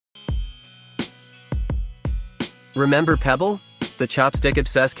Remember Pebble, the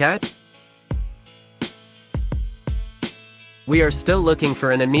chopstick-obsessed cat? We are still looking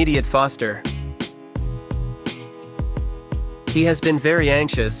for an immediate foster. He has been very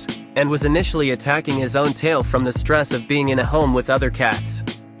anxious, and was initially attacking his own tail from the stress of being in a home with other cats.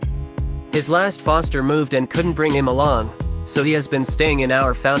 His last foster moved and couldn't bring him along, so he has been staying in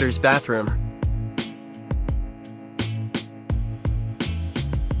our founder's bathroom.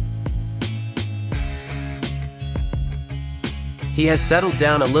 He has settled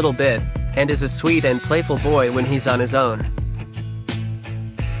down a little bit, and is a sweet and playful boy when he's on his own.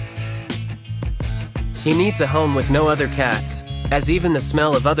 He needs a home with no other cats, as even the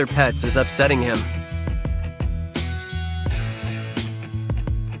smell of other pets is upsetting him.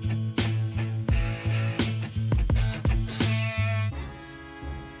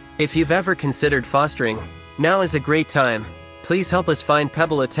 If you've ever considered fostering, now is a great time. Please help us find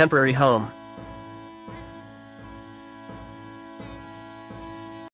Pebble a temporary home.